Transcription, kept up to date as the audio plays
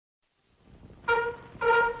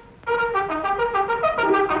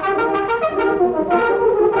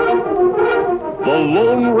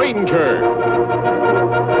Ranger.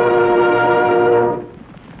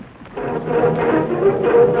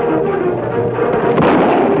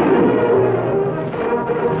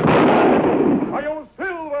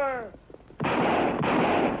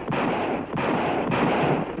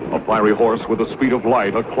 A fiery horse with the speed of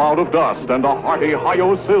light, a cloud of dust, and a hearty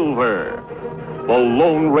Hi-Yo Silver. The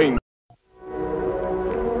Lone Ranger.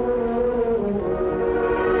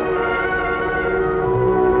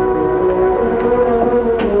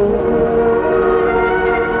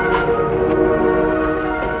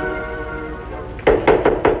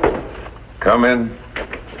 Come in.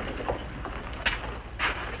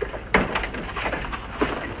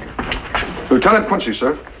 Lieutenant Quincy,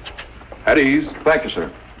 sir. At ease. Thank you,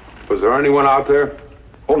 sir. Was there anyone out there?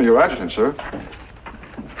 Only your adjutant, sir.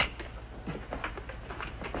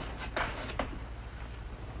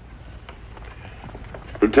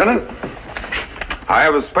 Lieutenant, I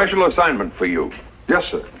have a special assignment for you. Yes,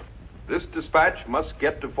 sir. This dispatch must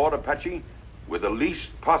get to Fort Apache with the least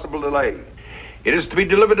possible delay. It is to be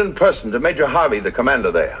delivered in person to Major Harvey, the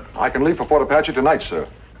commander there. I can leave for Fort Apache tonight, sir.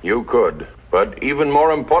 You could, but even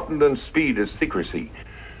more important than speed is secrecy.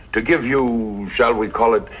 To give you, shall we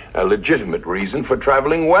call it, a legitimate reason for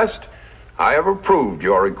traveling west, I have approved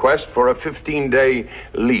your request for a 15-day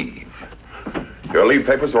leave. Your leave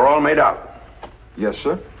papers are all made out. Yes,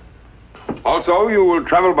 sir. Also, you will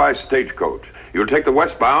travel by stagecoach. You'll take the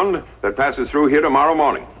westbound that passes through here tomorrow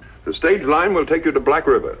morning. The stage line will take you to Black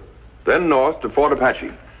River, then north to Fort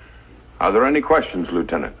Apache. Are there any questions,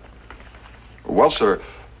 Lieutenant? Well, sir,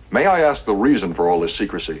 may I ask the reason for all this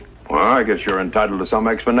secrecy? Well, I guess you're entitled to some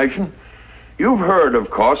explanation. You've heard, of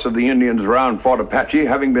course, of the Indians around Fort Apache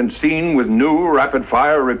having been seen with new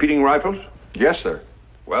rapid-fire repeating rifles? Yes, sir.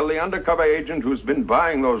 Well, the undercover agent who's been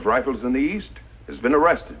buying those rifles in the east has been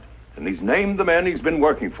arrested, and he's named the men he's been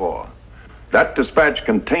working for. That dispatch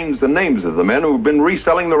contains the names of the men who've been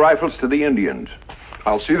reselling the rifles to the Indians.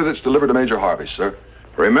 I'll see that it's delivered to Major Harvey, sir.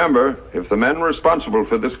 Remember, if the men responsible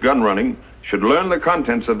for this gun running should learn the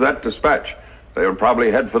contents of that dispatch, they'll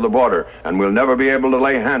probably head for the border, and we'll never be able to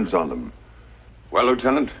lay hands on them. Well,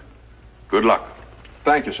 Lieutenant, good luck.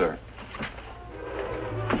 Thank you, sir.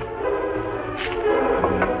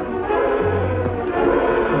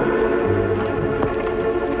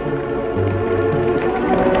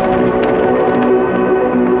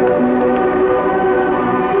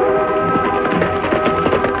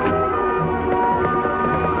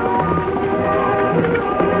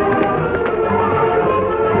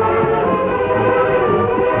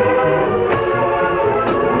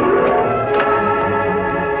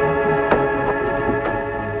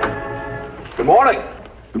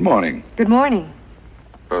 Good morning. Good morning.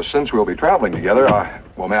 Since we'll be traveling together,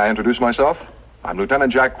 may I introduce myself? I'm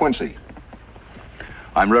Lieutenant Jack Quincy.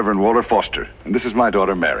 I'm Reverend Walter Foster, and this is my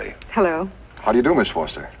daughter, Mary. Hello. How do you do, Miss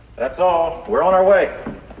Foster? That's all. We're on our way.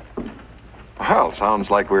 Well, sounds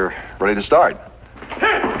like we're ready to start.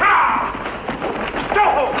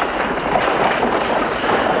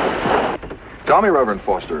 Tell me, Reverend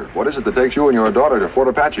Foster, what is it that takes you and your daughter to Fort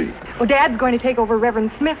Apache? Well, Dad's going to take over Reverend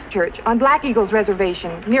Smith's church on Black Eagle's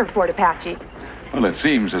reservation near Fort Apache. Well, it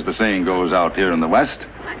seems, as the saying goes out here in the West,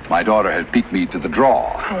 my daughter has beat me to the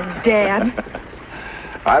draw. Oh, Dad.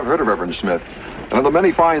 I've heard of Reverend Smith and of the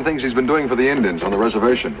many fine things he's been doing for the Indians on the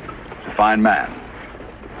reservation. He's a fine man.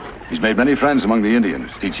 He's made many friends among the Indians,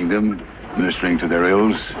 teaching them, ministering to their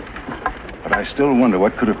ills. But I still wonder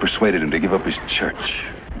what could have persuaded him to give up his church.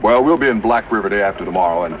 Well, we'll be in Black River day after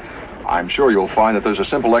tomorrow, and I'm sure you'll find that there's a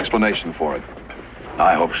simple explanation for it.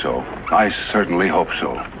 I hope so. I certainly hope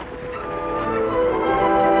so.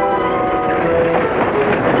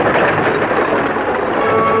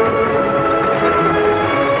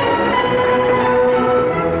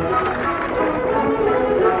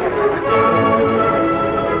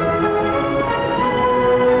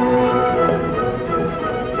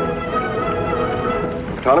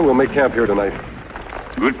 Tonto, we'll make camp here tonight.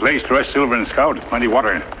 Good place to rest Silver and Scout. Plenty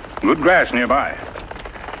water. Good grass nearby.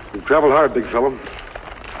 You've traveled hard, big fellow.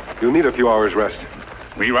 You'll need a few hours' rest.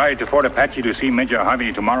 We ride to Fort Apache to see Major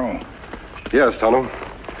Harvey tomorrow. Yes, Tonto.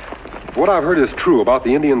 What I've heard is true about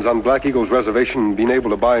the Indians on Black Eagle's reservation being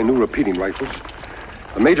able to buy new repeating rifles.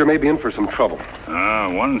 The Major may be in for some trouble.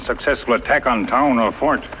 One successful attack on town or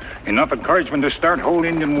fort. Enough encouragement to start whole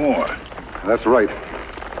Indian war. That's right.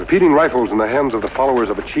 Repeating rifles in the hands of the followers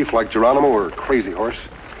of a chief like Geronimo or Crazy Horse.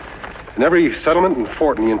 And every settlement and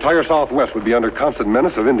fort in the entire Southwest would be under constant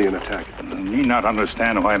menace of Indian attack. Me not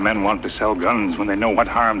understand why men want to sell guns when they know what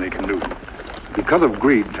harm they can do. Because of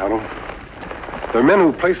greed, Tonto. They're men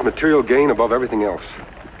who place material gain above everything else.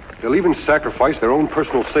 They'll even sacrifice their own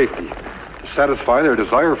personal safety to satisfy their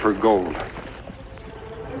desire for gold.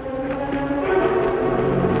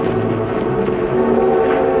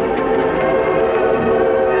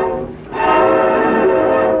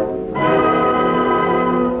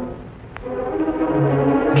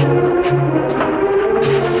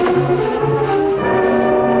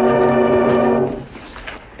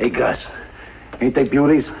 Hey, Gus, ain't they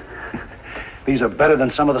beauties? These are better than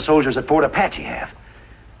some of the soldiers at Fort Apache have.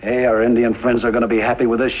 Hey, our Indian friends are going to be happy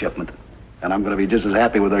with this shipment. And I'm going to be just as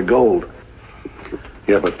happy with their gold.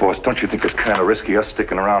 Yeah, but, boss, don't you think it's kind of risky us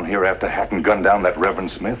sticking around here after Hatton gunned down that Reverend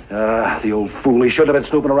Smith? The old fool. He should have been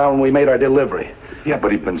snooping around when we made our delivery. Yeah,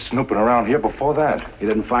 but he'd been snooping around here before that. He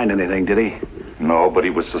didn't find anything, did he? No, but he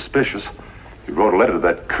was suspicious. He wrote a letter to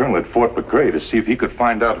that colonel at Fort McRae to see if he could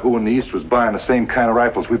find out who in the East was buying the same kind of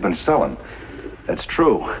rifles we've been selling. That's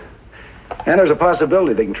true. And there's a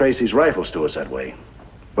possibility they can trace these rifles to us that way.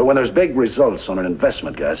 But when there's big results on an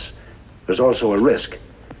investment, Gus, there's also a risk.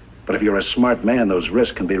 But if you're a smart man, those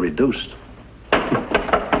risks can be reduced.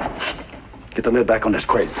 Get the lid back on this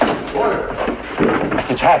crate.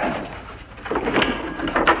 It's Hatton.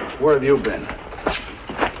 Where have you been?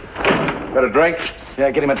 Got a drink?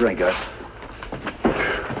 Yeah, get him a drink, Gus.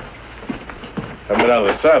 I've been out of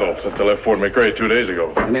the saddle since I left Fort McRae 2 days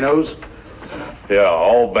ago. Any news? Yeah,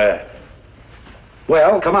 all bad.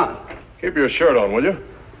 Well, come on. Keep your shirt on, will you?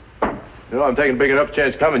 You know, I'm taking a big enough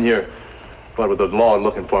chance coming here. What with the law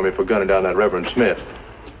looking for me for gunning down that Reverend Smith.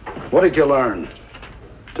 What did you learn?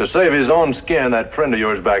 To save his own skin, that friend of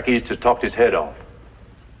yours back east has talked his head off.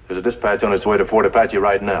 There's a dispatch on its way to Fort Apache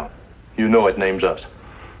right now. You know it names us.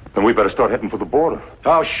 Then we better start heading for the border.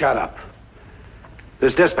 Oh, shut up.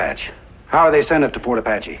 This dispatch, how are they sending it to Fort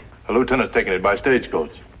Apache? The lieutenant's taking it by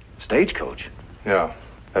stagecoach. Stagecoach? Yeah.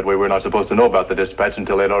 That way we're not supposed to know about the dispatch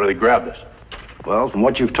until they'd already grabbed us. Well, from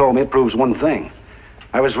what you've told me, it proves one thing.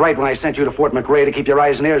 I was right when I sent you to Fort McRae to keep your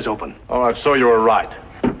eyes and ears open. All right, so you were right.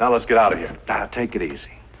 Now let's get out of here. Now, take it easy.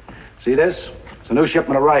 See this? It's a new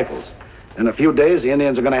shipment of rifles. In a few days, the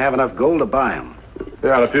Indians are going to have enough gold to buy them.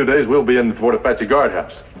 Yeah, in a few days, we'll be in the Fort Apache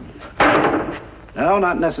guardhouse. No,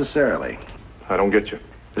 not necessarily. I don't get you.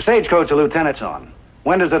 The stagecoach the lieutenant's on.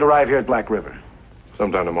 When does it arrive here at Black River?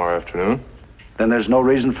 Sometime tomorrow afternoon. Then there's no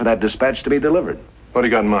reason for that dispatch to be delivered. What do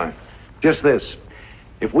you got in mind? Just this.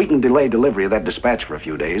 If we can delay delivery of that dispatch for a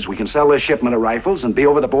few days, we can sell this shipment of rifles and be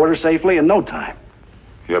over the border safely in no time.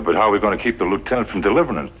 Yeah, but how are we going to keep the lieutenant from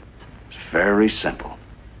delivering it? It's very simple.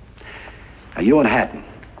 Now, you and Hatton,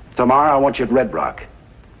 tomorrow I want you at Red Rock.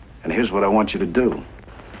 And here's what I want you to do.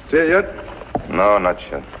 See it yet? No, not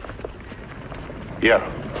yet. Yeah,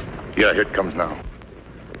 here it comes now.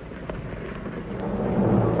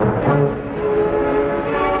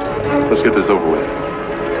 Let's get this over with.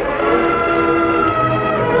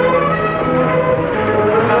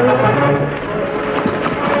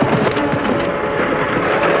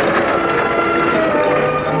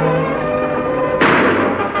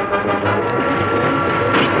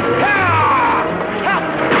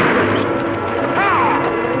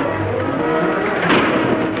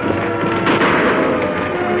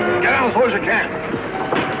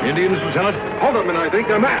 Indians, Lieutenant? Hold up a minute, I think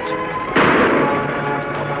they're masked.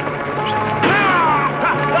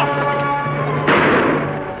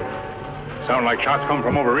 Sound like shots come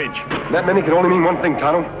from over ridge. That many can only mean one thing,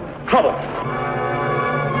 Tonto. Trouble.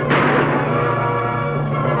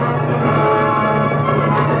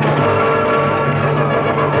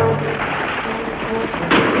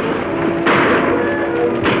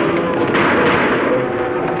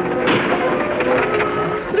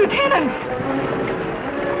 Lieutenant!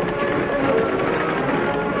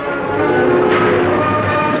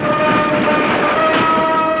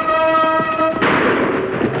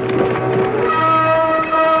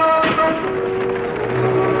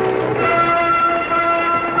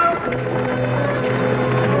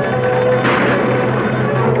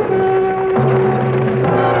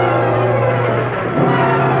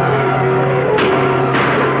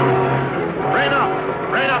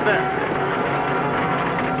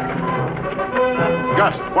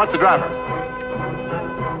 What's the driver?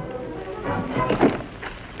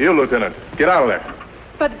 You, Lieutenant. Get out of there.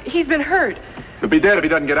 But he's been hurt. He'll be dead if he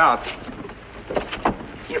doesn't get out.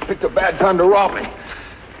 You picked a bad time to rob me.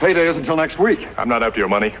 Payday isn't until next week. I'm not after your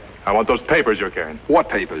money. I want those papers you're carrying. What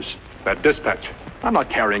papers? That dispatch. I'm not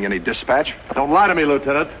carrying any dispatch. Don't lie to me,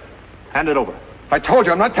 Lieutenant. Hand it over. I told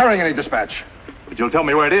you I'm not carrying any dispatch. But you'll tell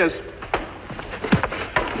me where it is.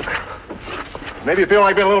 Maybe you feel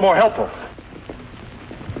like being a little more helpful.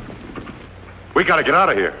 We gotta get out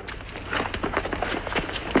of here.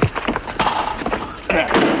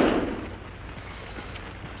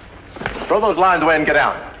 Throw those lines away and get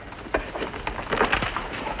out.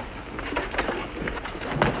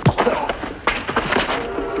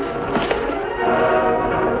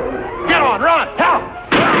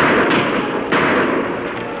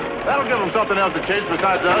 something else to chase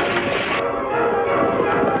besides us?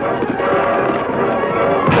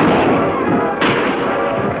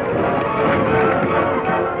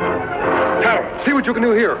 Carol, see what you can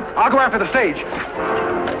do here. I'll go after the stage.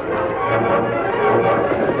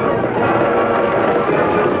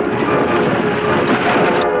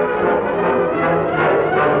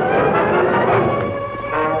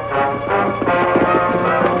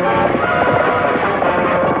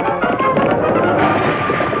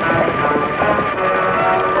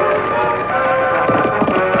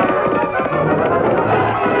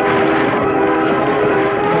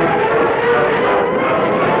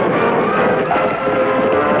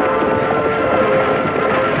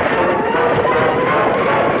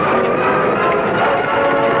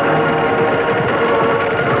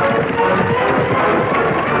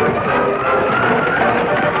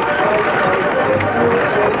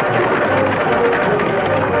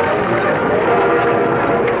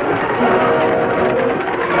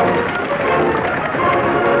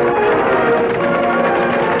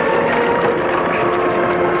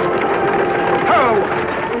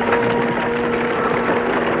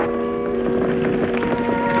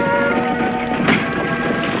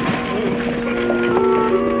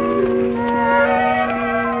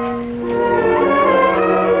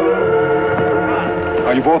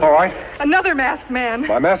 Are you both all right? Another masked man.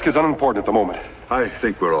 My mask is unimportant at the moment. I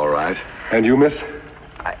think we're all right. And you, miss?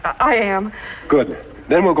 I am. Good.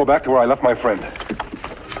 Then we'll go back to where I left my friend.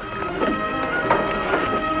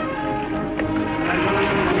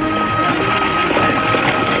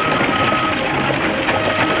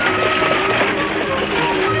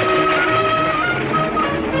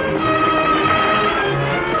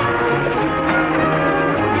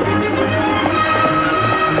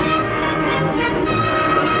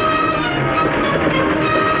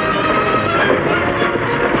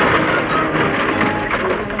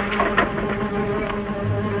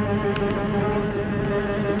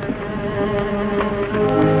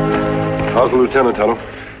 How's the lieutenant, Tonto?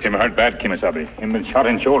 Him hurt bad, Kimasabi. Him been shot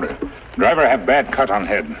in shoulder. Driver have bad cut on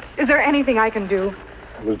head. Is there anything I can do?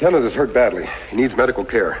 The lieutenant is hurt badly. He needs medical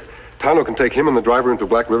care. Tonto can take him and the driver into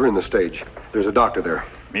Black River in the stage. There's a doctor there.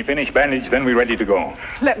 Me finish bandage, then we ready to go.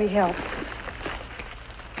 Let me help.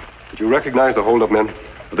 Did you recognize the hold-up men?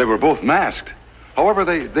 They were both masked. However,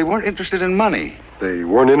 they weren't interested in money. They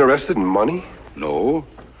weren't interested in money? No.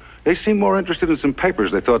 They seemed more interested in some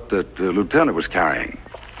papers they thought that the lieutenant was carrying.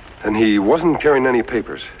 And he wasn't carrying any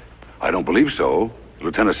papers. I don't believe so. The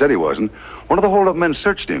lieutenant said he wasn't. One of the hold-up men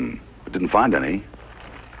searched him, but didn't find any.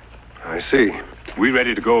 I see. We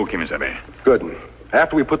ready to go, Kimasabi. Good.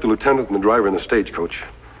 After we put the lieutenant and the driver in the stagecoach,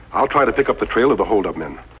 I'll try to pick up the trail of the hold-up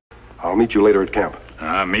men. I'll meet you later at camp.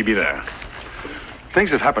 Maybe there.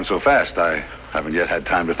 Things have happened so fast, I haven't yet had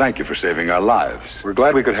time to thank you for saving our lives. We're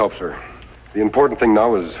glad we could help, sir. The important thing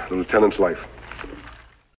now is the lieutenant's life.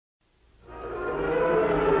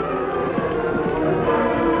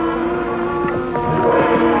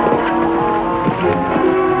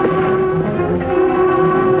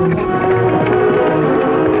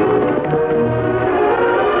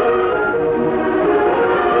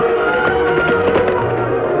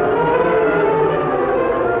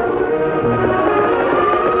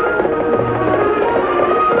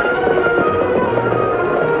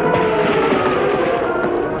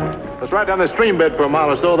 Right down the stream bed for a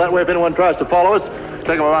mile or so. That way, if anyone tries to follow us,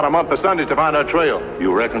 take them about a month of Sundays to find our trail.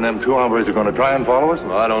 You reckon them two hombres are going to try and follow us?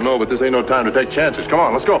 Well, I don't know, but this ain't no time to take chances. Come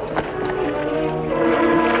on, let's go.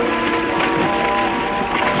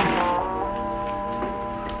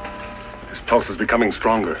 His pulse is becoming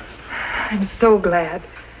stronger. I'm so glad.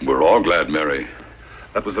 We're all glad, Mary.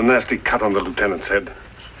 That was a nasty cut on the lieutenant's head.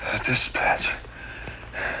 Dispatch.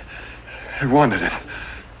 He wanted it.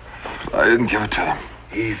 I didn't give it to them.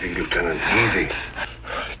 Easy, Lieutenant, easy.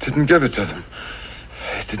 I didn't give it to them.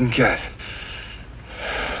 I didn't get it.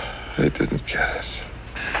 I didn't get it.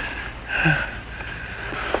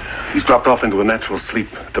 He's dropped off into a natural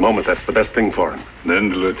sleep. At the moment, that's the best thing for him. Then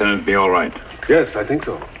the lieutenant be all right. Yes, I think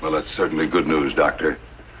so. Well, that's certainly good news, Doctor.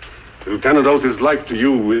 The lieutenant owes his life to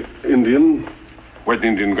you, Indian. Where'd the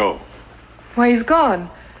Indian go? Why, he's gone.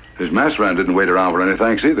 His masked man didn't wait around for any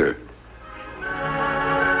thanks either.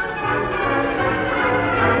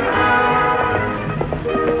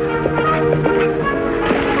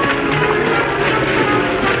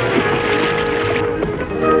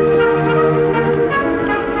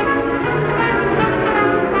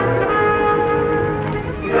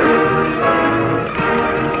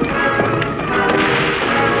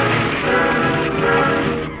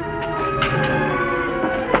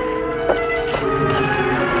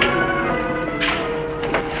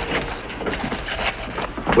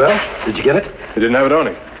 Well, did you get it? He didn't have it on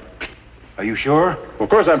him. Are you sure? Well, of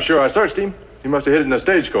course I'm sure. I searched him. He must have hid in the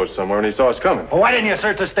stagecoach somewhere and he saw us coming. Well, why didn't you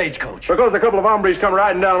search the stagecoach? Because a couple of hombres come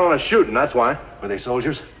riding down on us shooting, that's why. Were they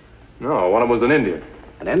soldiers? No, one of them was an Indian.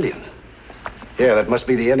 An Indian? Yeah, that must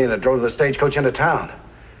be the Indian that drove the stagecoach into town.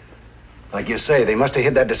 Like you say, they must have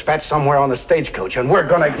hid that dispatch somewhere on the stagecoach, and we're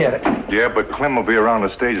gonna get it. Yeah, but Clem will be around the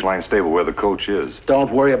stage line stable where the coach is.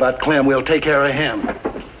 Don't worry about Clem. We'll take care of him.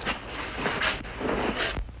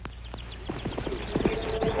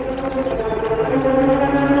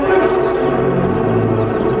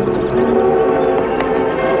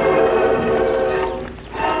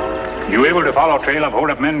 You able to follow trail of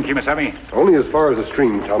hold-up men, Kimasabi? Only as far as the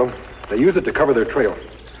stream, Tonto. They use it to cover their trail.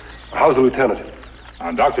 How's the lieutenant?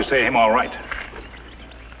 Doctors say him all right.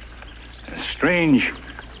 Strange.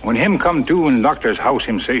 When him come to in doctor's house,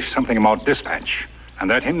 him say something about dispatch, and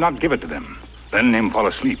that him not give it to them. Then him fall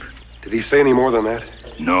asleep. Did he say any more than that?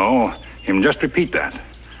 No, him just repeat that.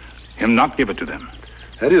 Him not give it to them.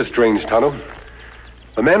 That is strange, Tonto.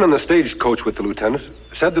 The man on the stagecoach with the lieutenant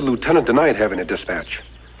said the lieutenant denied having a dispatch,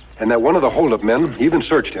 and that one of the hold-up men even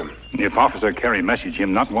searched him. If officer carry message,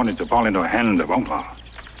 him not wanted to fall into hands of outlaw.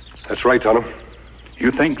 That's right, Tonto. You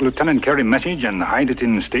think Lieutenant carry message and hide it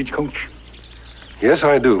in stagecoach? Yes,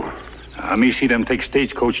 I do. Me see them take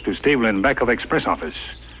stagecoach to stable in back of express office.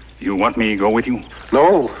 You want me go with you?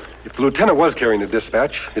 No. If the lieutenant was carrying a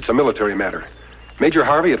dispatch, it's a military matter. Major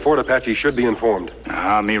Harvey at Fort Apache should be informed.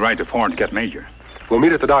 Me ride to Fort, get Major. We'll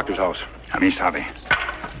meet at the doctor's house. Me sabi.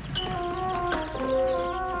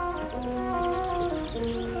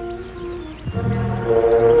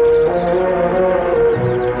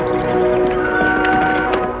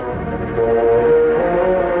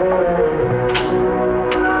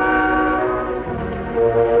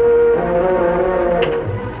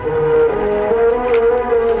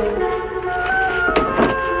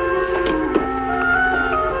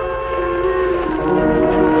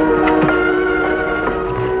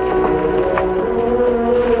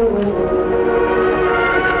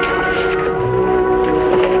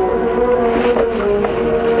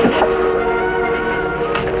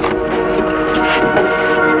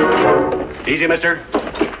 Easy, mister.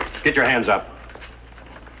 Get your hands up.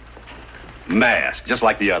 Mask, just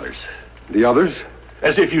like the others. The others?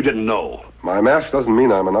 As if you didn't know. My mask doesn't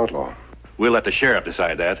mean I'm an outlaw. We'll let the sheriff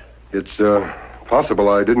decide that. It's, possible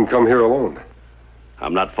I didn't come here alone.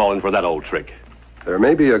 I'm not falling for that old trick. There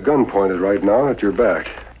may be a gun pointed right now at your back.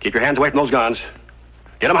 Keep your hands away from those guns.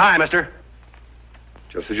 Get them high, mister.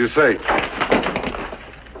 Just as you say.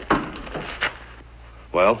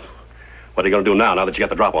 Well, what are you going to do now that you got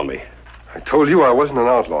the drop on me? I told you I wasn't an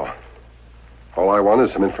outlaw. All I want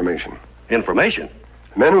is some information. Information?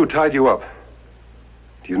 The men who tied you up.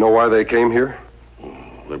 Do you know why they came here?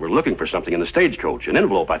 They were looking for something in the stagecoach. An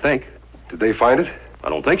envelope, I think. Did they find it? I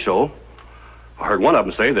don't think so. I heard one of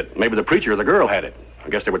them say that maybe the preacher or the girl had it. I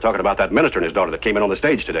guess they were talking about that minister and his daughter that came in on the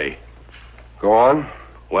stage today. Go on.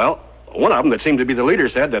 Well, one of them that seemed to be the leader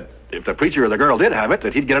said that if the preacher or the girl did have it,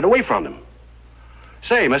 that he'd get it away from them.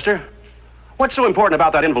 Say, mister, what's so important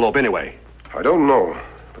about that envelope anyway? I don't know,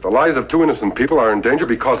 but the lives of two innocent people are in danger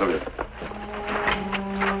because of it.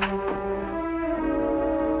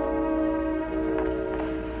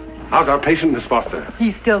 How's our patient, Miss Foster?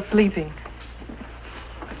 He's still sleeping.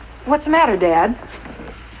 What's the matter, Dad?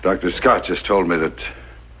 Dr. Scott just told me that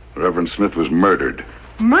Reverend Smith was murdered.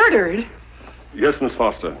 Murdered? Yes, Miss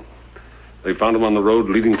Foster. They found him on the road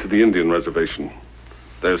leading to the Indian reservation.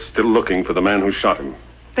 They're still looking for the man who shot him.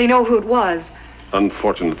 They know who it was.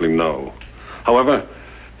 Unfortunately, no. However,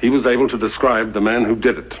 he was able to describe the man who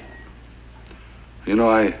did it. You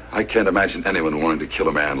know, I can't imagine anyone wanting to kill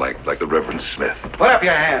a man like the Reverend Smith. Put up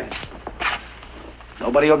your hands.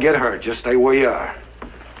 Nobody will get hurt. Just stay where you are.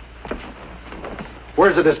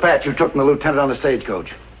 Where's the dispatch you took from the lieutenant on the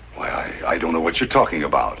stagecoach? Why, I don't know what you're talking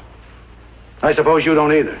about. I suppose you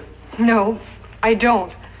don't either. No, I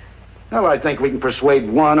don't. Well, I think we can persuade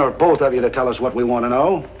one or both of you to tell us what we want to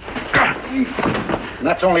know. And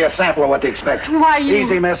that's only a sample of what to expect. Why, you...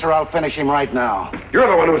 Easy, miss, or I'll finish him right now. You're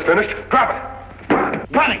the one who's finished. Drop it.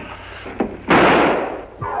 Running!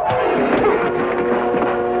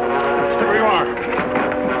 Stay where you are.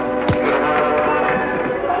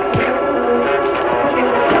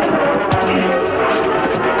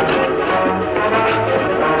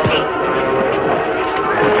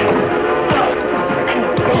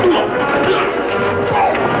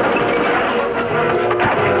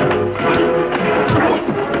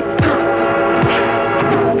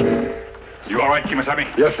 You all right,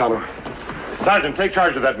 Kimasabi? Yes, Tonto. Sergeant, take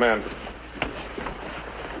charge of that man.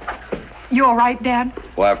 You all right, Dad?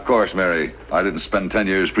 Why, of course, Mary. I didn't spend 10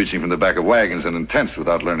 years preaching from the back of wagons and in tents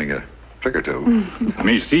without learning a trick or two.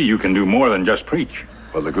 Me see you can do more than just preach.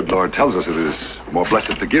 Well, the good Lord tells us it is more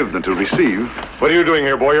blessed to give than to receive. What are you doing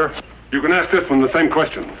here, Boyer? You can ask this one the same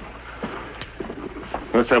question.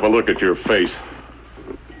 Let's have a look at your face.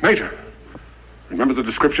 Major, remember the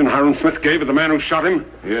description Hiram Smith gave of the man who shot him?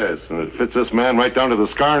 Yes, and it fits this man right down to the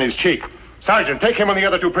scar on his cheek. Sergeant, take him and the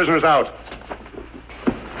other 2 prisoners out.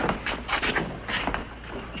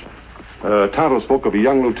 Tonto spoke of a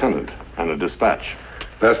young lieutenant and a dispatch.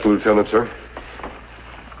 That's the lieutenant, sir.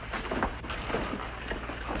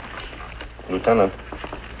 Lieutenant.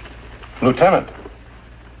 Lieutenant.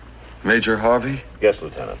 Major Harvey? Yes,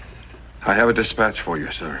 Lieutenant. I have a dispatch for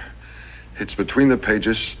you, sir. It's between the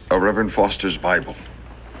pages of Reverend Foster's Bible.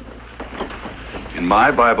 In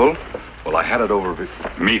my Bible? Well, I had it over...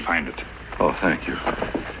 Me find it. Oh, thank you.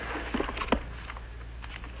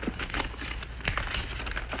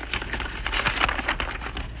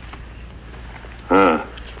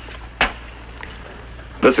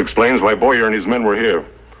 This explains why Boyer and his men were here.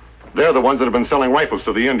 They're the ones that have been selling rifles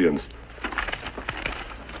to the Indians.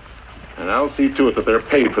 And I'll see to it that they're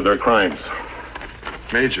paid for their crimes.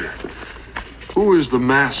 Major, who is the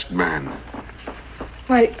masked man?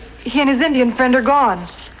 Why, he and his Indian friend are gone.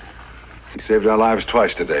 He saved our lives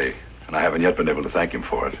twice today, and I haven't yet been able to thank him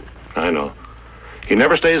for it. I know. He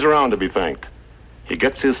never stays around to be thanked. He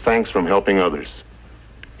gets his thanks from helping others.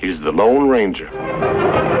 He's the Lone Ranger.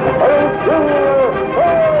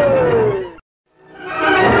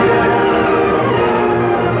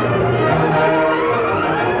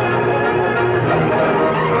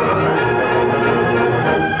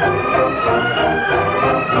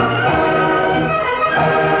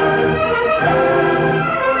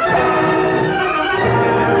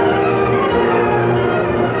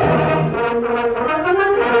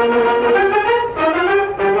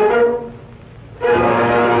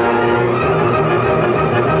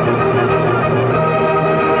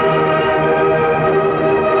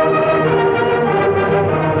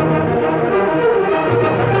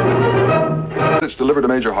 Delivered to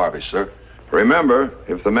Major Harvey, sir. Remember,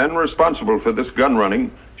 if the men responsible for this gun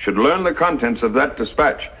running should learn the contents of that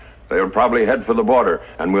dispatch, they'll probably head for the border,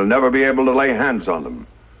 and we'll never be able to lay hands on them.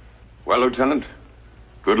 Well, Lieutenant,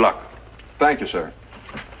 good luck. Thank you, sir.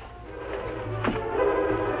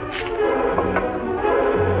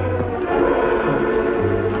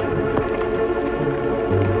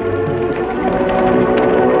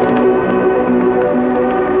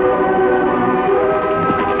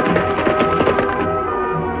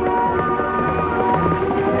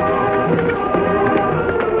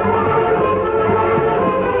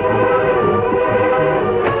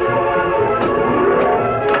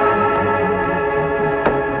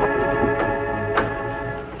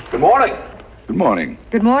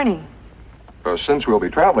 Good morning. Since we'll be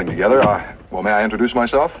traveling together, may I introduce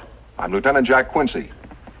myself? I'm Lieutenant Jack Quincy.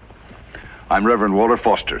 I'm Reverend Walter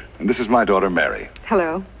Foster, and this is my daughter, Mary.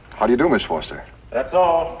 Hello. How do you do, Miss Foster? That's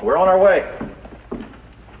all. We're on our way.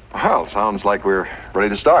 Well, sounds like we're ready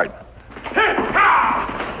to start.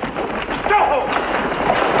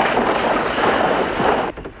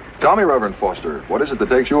 Tell me, Reverend Foster, what is it that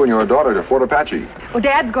takes you and your daughter to Fort Apache? Well,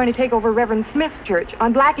 Dad's going to take over Reverend Smith's church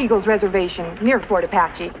on Black Eagle's reservation near Fort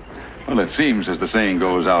Apache. Well, it seems, as the saying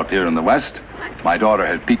goes out here in the West, my daughter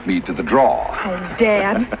has beat me to the draw. Oh,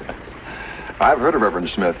 Dad. I've heard of Reverend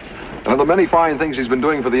Smith, and of the many fine things he's been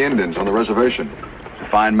doing for the Indians on the reservation. He's a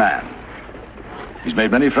fine man. He's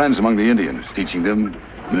made many friends among the Indians, teaching them,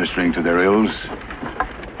 ministering to their ills.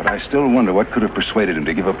 But I still wonder what could have persuaded him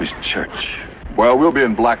to give up his church. Well, we'll be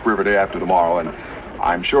in Black River day after tomorrow, and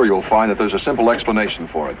I'm sure you'll find that there's a simple explanation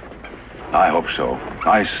for it. I hope so.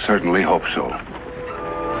 I certainly hope so.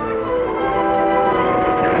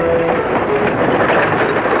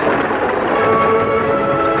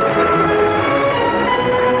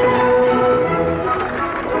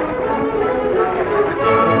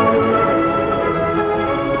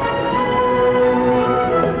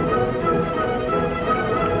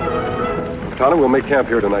 Tonto, we'll make camp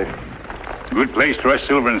here tonight. Good place to rest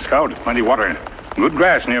Silver and Scout. Plenty water. Good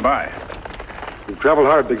grass nearby. You've traveled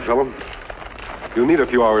hard, big fellow. You'll need a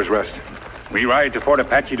few hours' rest. We ride to Fort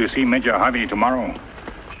Apache to see Major Harvey tomorrow.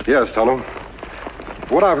 Yes, Tonto.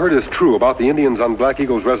 What I've heard is true about the Indians on Black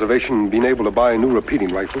Eagle's reservation being able to buy new repeating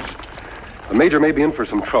rifles. The Major may be in for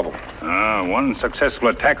some trouble. One successful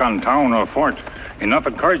attack on town or fort. Enough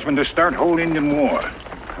encouragement to start whole Indian war.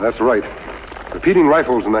 That's right. Repeating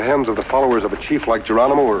rifles in the hands of the followers of a chief like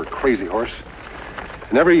Geronimo or Crazy Horse.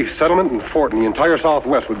 And every settlement and fort in the entire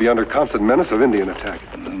Southwest would be under constant menace of Indian attack.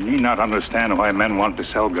 me not understand why men want to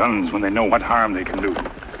sell guns when they know what harm they can do.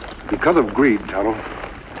 Because of greed, Tonto.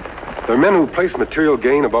 They're men who place material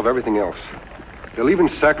gain above everything else. They'll even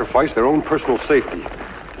sacrifice their own personal safety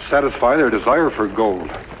to satisfy their desire for gold.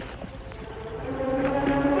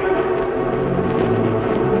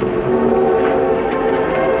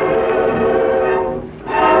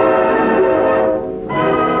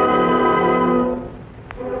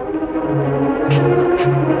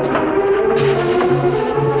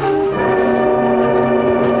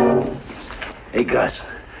 Hey, Gus,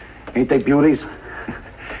 ain't they beauties?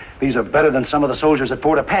 These are better than some of the soldiers at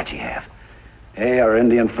Fort Apache have. Hey, our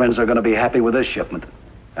Indian friends are going to be happy with this shipment.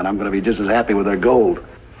 And I'm going to be just as happy with their gold.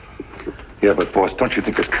 Yeah, but, boss, don't you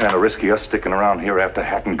think it's kind of risky us sticking around here after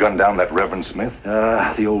Hatton gunned down that Reverend Smith?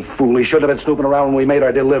 The old fool. He should have been snooping around when we made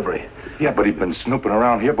our delivery. Yeah, but he'd been snooping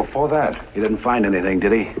around here before that. He didn't find anything,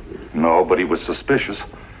 did he? No, but he was suspicious.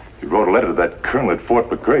 He wrote a letter to that colonel at Fort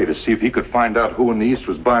McRae to see if he could find out who in the East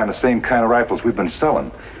was buying the same kind of rifles we've been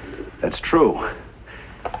selling. That's true.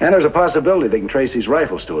 And there's a possibility they can trace these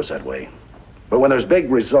rifles to us that way. But when there's big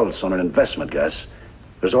results on an investment, Gus,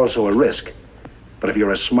 there's also a risk. But if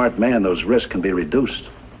you're a smart man, those risks can be reduced.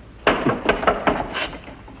 Get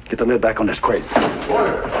the lid back on this crate.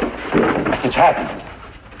 It's happened.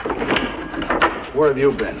 Where have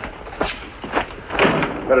you been?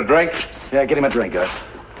 Got a drink? Yeah, get him a drink, Gus.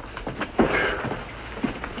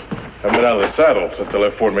 I've been out of the saddle since I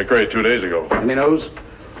left Fort McRae 2 days ago. Any news?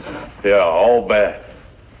 Yeah, all bad.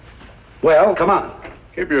 Well, come on.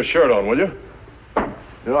 Keep your shirt on, will you?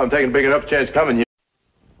 You know, I'm taking a big enough chance coming here.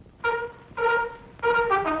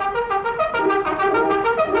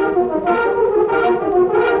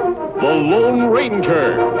 The Lone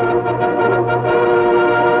Ranger.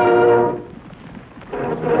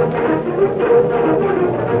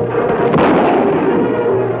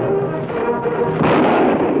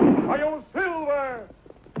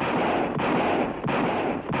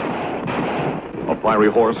 A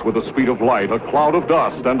fiery horse with the speed of light, a cloud of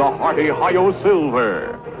dust, and a hearty Hi-Yo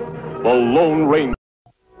Silver. The Lone Ranger.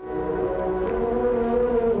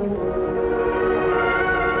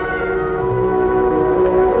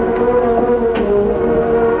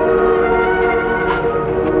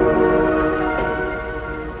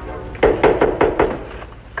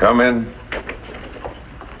 Come in.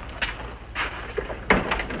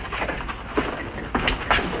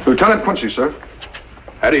 Lieutenant Quincy, sir.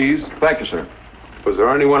 At ease. Thank you, sir. Was there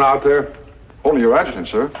anyone out there? Only your adjutant,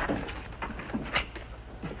 sir.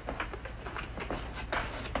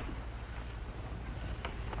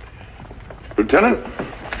 Lieutenant,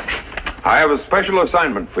 I have a special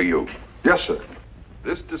assignment for you. Yes, sir.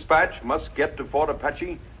 This dispatch must get to Fort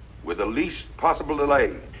Apache with the least possible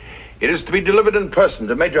delay. It is to be delivered in person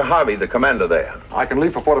to Major Harvey, the commander there. I can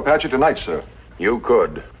leave for Fort Apache tonight, sir. You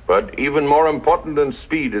could, but even more important than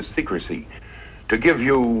speed is secrecy. To give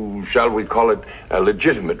you, shall we call it, a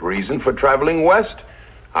legitimate reason for traveling west,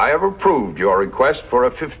 I have approved your request for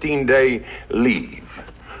a 15-day leave.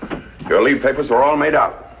 Your leave papers are all made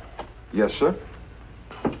out. Yes, sir.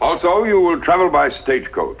 Also, you will travel by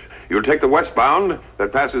stagecoach. You'll take the westbound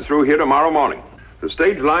that passes through here tomorrow morning. The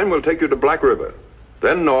stage line will take you to Black River,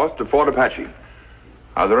 then north to Fort Apache.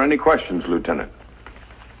 Are there any questions, Lieutenant?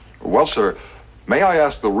 Well, sir, may I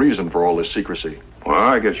ask the reason for all this secrecy? Well,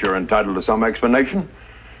 I guess you're entitled to some explanation.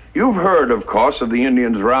 You've heard, of course, of the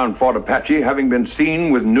Indians around Fort Apache having been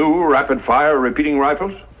seen with new rapid-fire repeating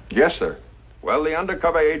rifles? Yes, sir. Well, the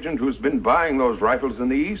undercover agent who's been buying those rifles in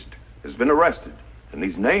the East has been arrested, and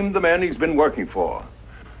he's named the men he's been working for.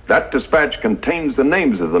 That dispatch contains the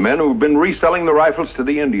names of the men who've been reselling the rifles to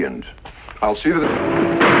the Indians. I'll see that...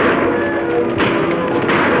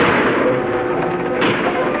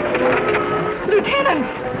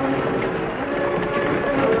 Lieutenant!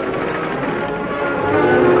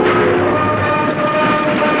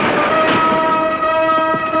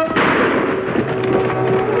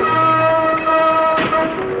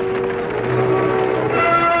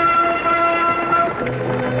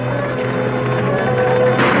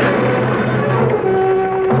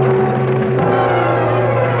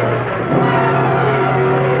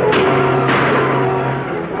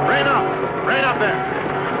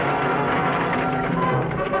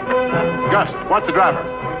 What's the driver?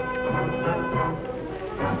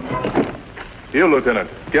 You, Lieutenant.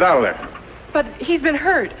 Get out of there. But he's been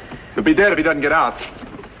hurt. He'll be dead if he doesn't get out.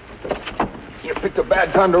 You picked a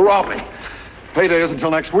bad time to rob me. Payday isn't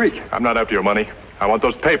until next week. I'm not after your money. I want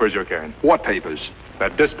those papers you're carrying. What papers?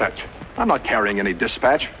 That dispatch. I'm not carrying any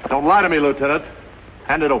dispatch. Don't lie to me, Lieutenant.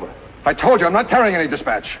 Hand it over. I told you I'm not carrying any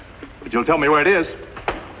dispatch. But you'll tell me where it is.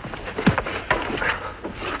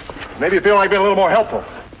 Maybe you feel like being a little more helpful.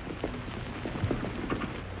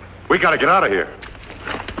 We gotta get out of here.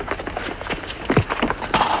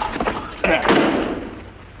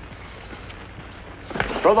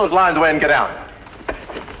 Throw those lines away and get out.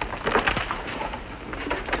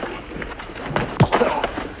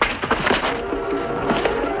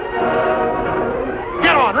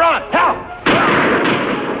 Get on, run, help!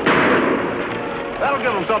 That'll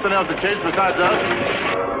give them something else to chase besides us.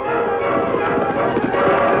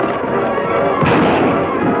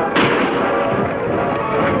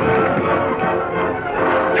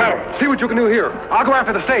 Carol, see what you can do here. I'll go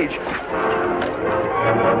after the stage.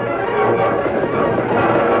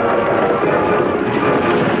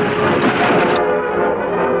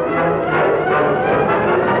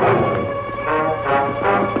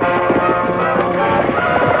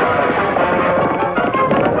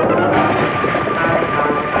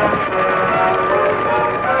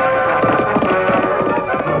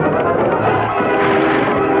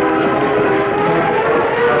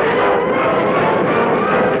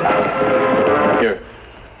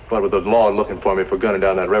 What with the law looking for me for gunning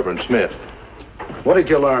down that Reverend Smith? What did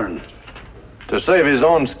you learn? To save his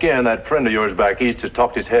own skin, that friend of yours back east has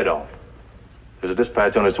talked his head off. There's a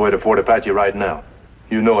dispatch on its way to Fort Apache right now.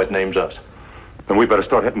 You know it names us. Then we better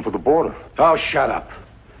start heading for the border. Oh, shut up.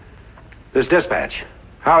 This dispatch,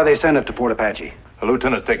 how are they sending it to Fort Apache? The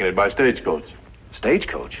lieutenant's taking it by stagecoach.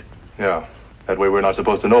 Stagecoach? Yeah. That way we're not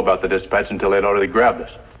supposed to know about the dispatch until they'd already grabbed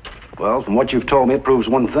us. Well, from what you've told me, it proves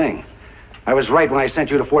one thing. I was right when I sent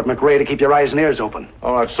you to Fort McRae to keep your eyes and ears open.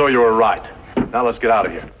 All right, so you were right. Now let's get out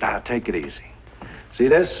of here. Now, take it easy. See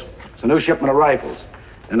this? It's a new shipment of rifles.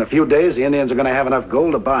 In a few days, the Indians are going to have enough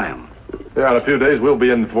gold to buy them. Yeah, in a few days, we'll be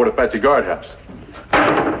in the Fort Apache guardhouse.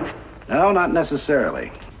 No, not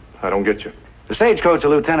necessarily. I don't get you. The stagecoach the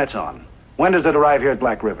lieutenant's on. When does it arrive here at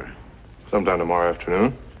Black River? Sometime tomorrow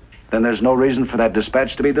afternoon. Then there's no reason for that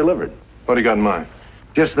dispatch to be delivered. What do you got in mind?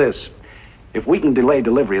 Just this. If we can delay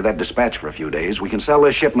delivery of that dispatch for a few days, we can sell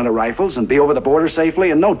this shipment of rifles and be over the border safely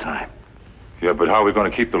in no time. Yeah, but how are we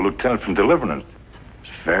going to keep the lieutenant from delivering it?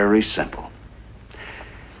 It's very simple.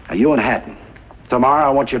 Now, you and Hatton, tomorrow I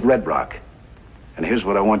want you at Red Rock. And here's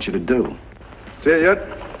what I want you to do. See it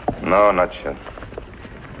yet? No, not yet.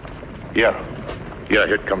 Yeah,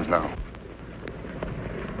 here it comes now.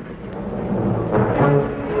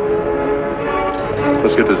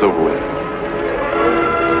 Let's get this over with.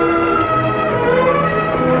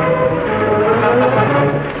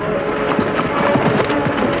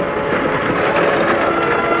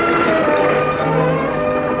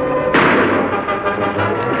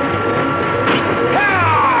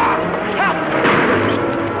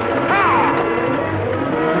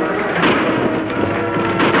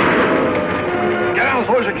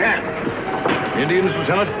 Indians,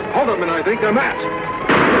 Lieutenant? Hold up, men, I think they're masked.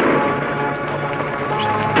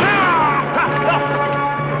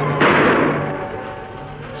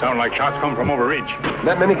 Sound like shots come from over ridge.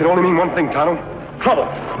 That many can only mean one thing, Tonto. Trouble.